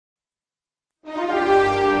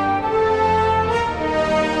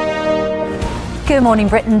Good morning,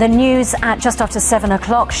 Britain. The news at just after 7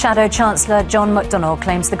 o'clock. Shadow Chancellor John McDonnell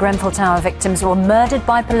claims the Grenfell Tower victims were murdered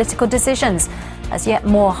by political decisions, as yet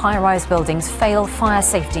more high-rise buildings fail fire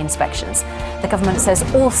safety inspections. The government says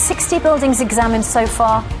all 60 buildings examined so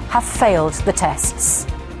far have failed the tests.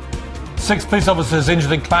 6 police officers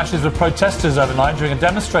injured in clashes with protesters overnight during a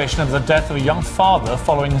demonstration over the death of a young father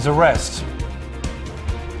following his arrest.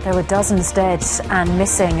 There were dozens dead and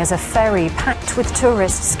missing as a ferry packed with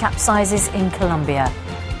tourists capsizes in Colombia.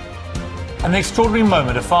 An extraordinary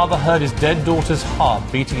moment. A father heard his dead daughter's heart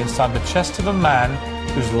beating inside the chest of a man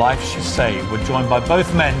whose life she saved. We're joined by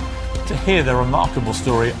both men to hear their remarkable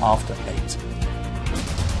story after 8.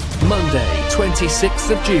 Monday, 26th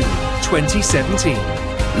of June, 2017.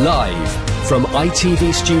 Live from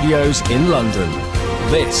ITV Studios in London.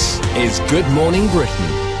 This is Good Morning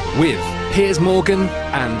Britain with Piers Morgan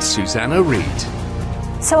and Susanna Reid.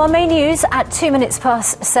 So our main news at 2 minutes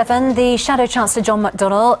past 7. The Shadow Chancellor John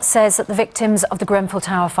McDonnell says that the victims of the Grenfell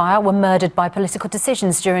Tower fire were murdered by political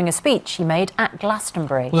decisions during a speech he made at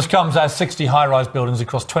Glastonbury. Well, this comes as 60 high-rise buildings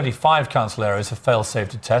across 25 council areas have failed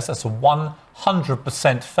safety tests. That's a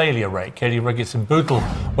 100% failure rate. Katie Riggett's in Bootle,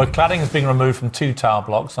 where cladding is being removed from 2 tower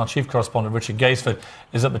blocks. Our chief correspondent Richard Gaisford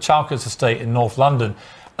is at the Chalkers estate in North London.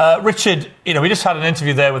 Richard, we just had an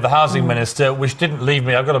interview there with the Housing Minister, which didn't leave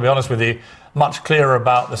me, I've got to be honest with you, much clearer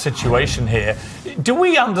about the situation here. Do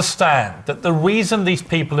we understand that the reason these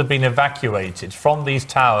people have been evacuated from these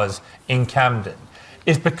towers in Camden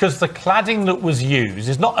is because the cladding that was used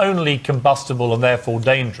is not only combustible and therefore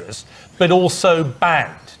dangerous, but also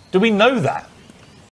banned? Do we know that?